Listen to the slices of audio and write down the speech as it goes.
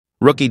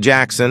Rookie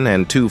Jackson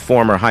and two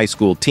former high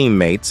school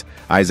teammates,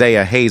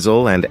 Isaiah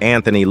Hazel and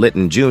Anthony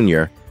Litton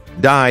Jr.,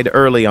 died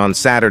early on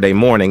Saturday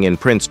morning in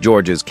Prince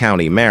George's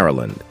County,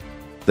 Maryland.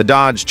 The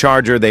Dodge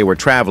Charger they were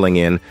traveling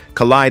in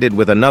collided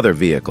with another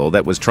vehicle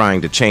that was trying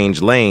to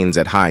change lanes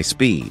at high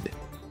speed.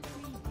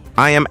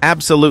 "I am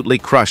absolutely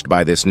crushed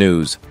by this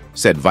news,"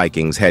 said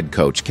Vikings head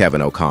coach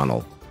Kevin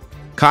O'Connell.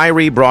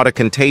 "Kyrie brought a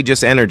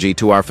contagious energy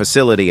to our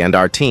facility and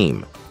our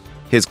team.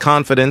 His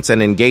confidence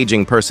and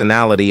engaging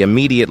personality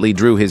immediately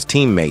drew his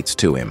teammates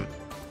to him.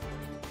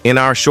 In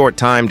our short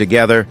time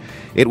together,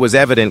 it was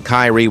evident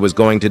Kyrie was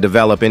going to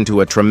develop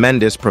into a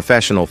tremendous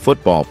professional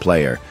football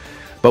player,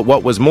 but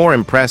what was more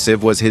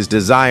impressive was his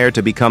desire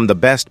to become the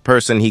best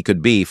person he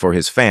could be for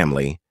his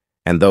family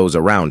and those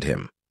around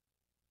him."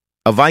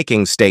 A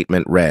Vikings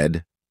statement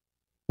read,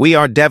 "We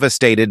are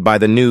devastated by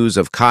the news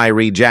of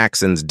Kyrie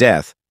Jackson's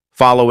death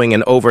following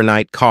an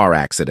overnight car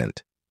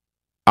accident.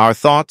 Our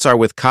thoughts are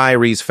with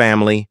Kyrie's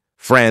family,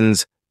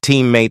 friends,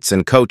 teammates,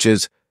 and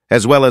coaches,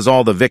 as well as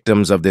all the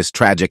victims of this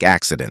tragic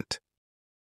accident."